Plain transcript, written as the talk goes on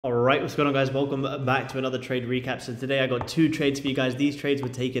All right, what's going on, guys? Welcome back to another trade recap. So today I got two trades for you guys. These trades were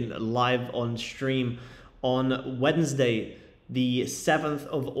taken live on stream on Wednesday, the 7th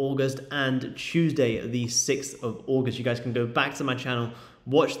of August, and Tuesday, the 6th of August. You guys can go back to my channel,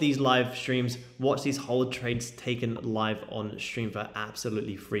 watch these live streams, watch these whole trades taken live on stream for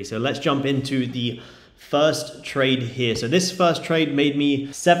absolutely free. So let's jump into the first trade here. So this first trade made me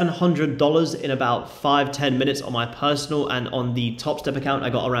 $700 in about 5-10 minutes on my personal, and on the Top Step account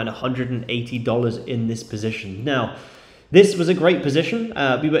I got around $180 in this position. Now this was a great position.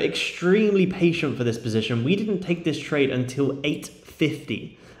 We were extremely patient for this position. We didn't take this trade until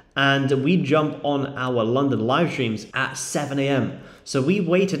 8:50 and we jump on our London live streams at 7 a.m. So we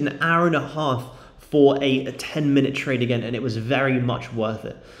waited an hour and a half for a 10-minute trade again, and it was very much worth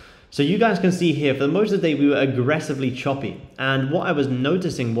it. So you guys can see here, for most of the day, we were aggressively choppy. And what I was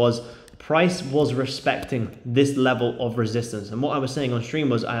noticing was price was respecting this level of resistance. And what I was saying on stream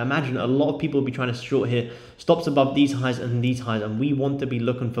was, I imagine a lot of people will be trying to short here, stops above these highs and these highs. And we want to be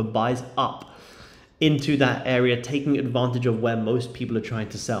looking for buys up into that area, taking advantage of where most people are trying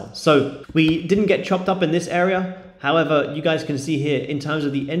to sell. So we didn't get chopped up in this area. However, you guys can see here, in terms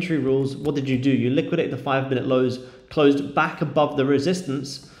of the entry rules, what did you do? You liquidate the 5-minute lows, closed back above the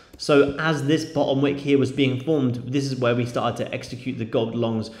resistance. So as this bottom wick here was being formed, this is where we started to execute the gold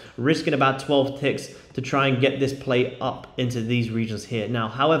longs, risking about 12 ticks to try and get this play up into these regions here. Now,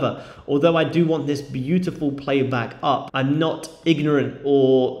 however, although I do want this beautiful play back up, I'm not ignorant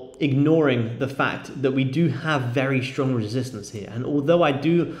or ignoring the fact that we do have very strong resistance here. And although I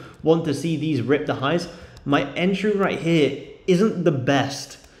do want to see these rip the highs, my entry right here isn't the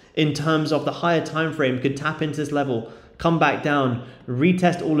best in terms of the higher time frame could tap into this level, come back down,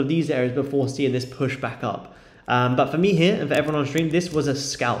 retest all of these areas before seeing this push back up. But for me here, and for everyone on stream, this was a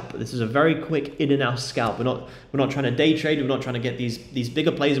scalp. This is a very quick in and out scalp. We're not trying to day trade. We're not trying to get these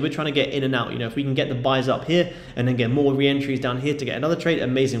bigger plays. We're trying to get in and out. You know, if we can get the buys up here and then get more re-entries down here to get another trade,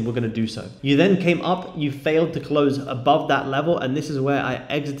 amazing. We're going to do so. You then came up. You failed to close above that level, and this is where I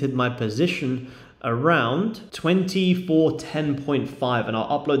exited my position around 2410.5, and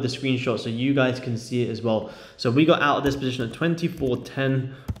I'll upload the screenshot so you guys can see it as well. So we got out of this position at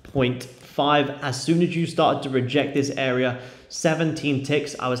 2410.5. As soon as you started to reject this area, 17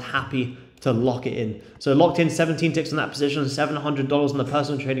 ticks, I was happy to lock it in. So locked in 17 ticks on that position, $700 on the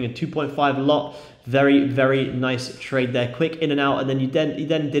personal trading, a 2.5 lot. Very, very nice trade there. Quick in and out, and then you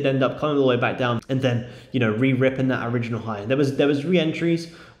then did end up coming all the way back down, and then, you know, re-ripping that original high. There was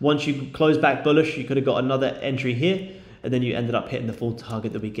re-entries. Once you close back bullish, you could have got another entry here, and then you ended up hitting the full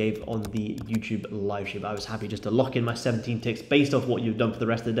target that we gave on the YouTube live stream. I was happy just to lock in my 17 ticks based off what you've done for the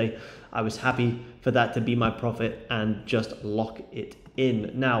rest of the day. I was happy for that to be my profit and just lock it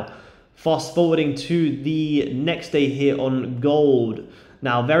in. Now, fast forwarding to the next day here on gold.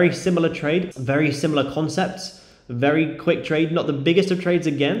 Now, very similar trade, very similar concepts, very quick trade, not the biggest of trades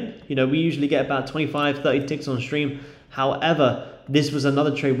again. You know, we usually get about 25, 30 ticks on stream. However, this was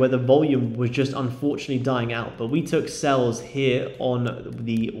another trade where the volume was just unfortunately dying out. But we took sells here on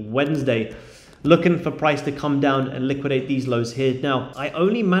the Wednesday, looking for price to come down and liquidate these lows here. Now, I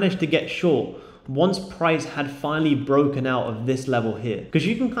only managed to get short once price had finally broken out of this level here, because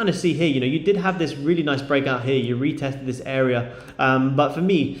you can kind of see here, you know, you did have this really nice breakout here, you retested this area, but for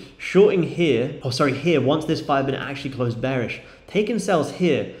me, shorting here, here, once this 5-minute actually closed bearish, taking sells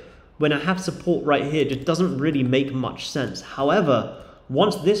here when I have support right here just doesn't really make much sense. However,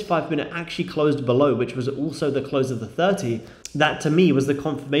 once this 5-minute actually closed below, which was also the close of the 30, that to me was the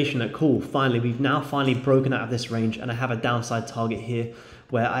confirmation that, cool, finally, we've now finally broken out of this range, and I have a downside target here,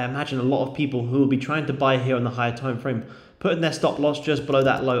 where I imagine a lot of people who will be trying to buy here on the higher time frame, putting their stop loss just below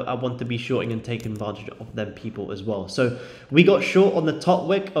that low. I want to be shorting and taking advantage of them people as well. So we got short on the top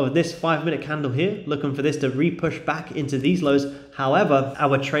wick of this 5-minute candle here, looking for this to re-push back into these lows. However,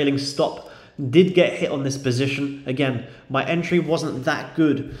 our trailing stop did get hit on this position. Again, my entry wasn't that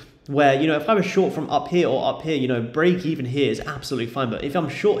good, where, you know, if I was short from up here or up here, you know, break even here is absolutely fine. But if I'm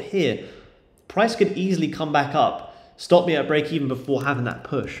short here, price could easily come back up, stop me at break even before having that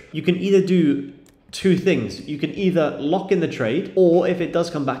push. You can either do two things. You can either lock in the trade, or if it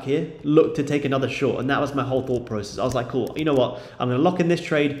does come back here, look to take another short. And that was my whole thought process. I was like, cool, you know what? I'm going to lock in this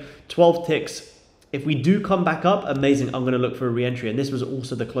trade, 12 ticks. If we do come back up, amazing, I'm going to look for a re-entry. And this was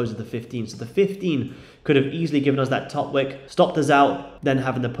also the close of the 15. So the 15 could have easily given us that top wick, stopped us out, then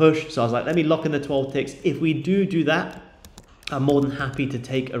having the push. So I was like, let me lock in the 12 ticks. If we do that, I'm more than happy to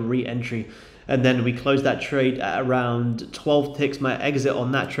take a re-entry. And then we closed that trade at around 12 ticks. My exit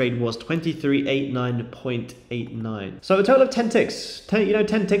on that trade was 2389.89. So a total of 10 ticks.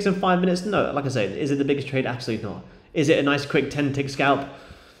 10 ticks in 5 minutes? No, like I said, is it the biggest trade? Absolutely not. Is it a nice quick 10 tick scalp?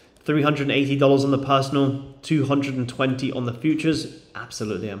 $380 on the personal, $220 on the futures.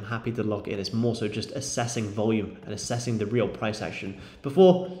 Absolutely, I'm happy to lock in. It's more so just assessing volume and assessing the real price action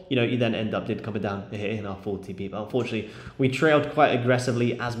before, you then end up coming down hitting our full TP. But unfortunately, we trailed quite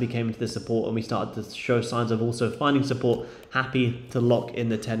aggressively as we came into the support, and we started to show signs of also finding support. Happy to lock in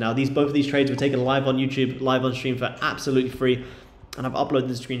the 10. Now, both of these trades were taken live on YouTube, live on stream for absolutely free. And I've uploaded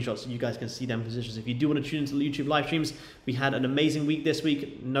the screenshots so you guys can see them positions. If you do want to tune into the YouTube live streams, we had an amazing week this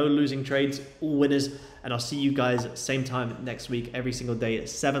week. No losing trades, all winners. And I'll see you guys same time next week, every single day at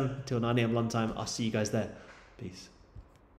 7 till 9 a.m. London time. I'll see you guys there. Peace.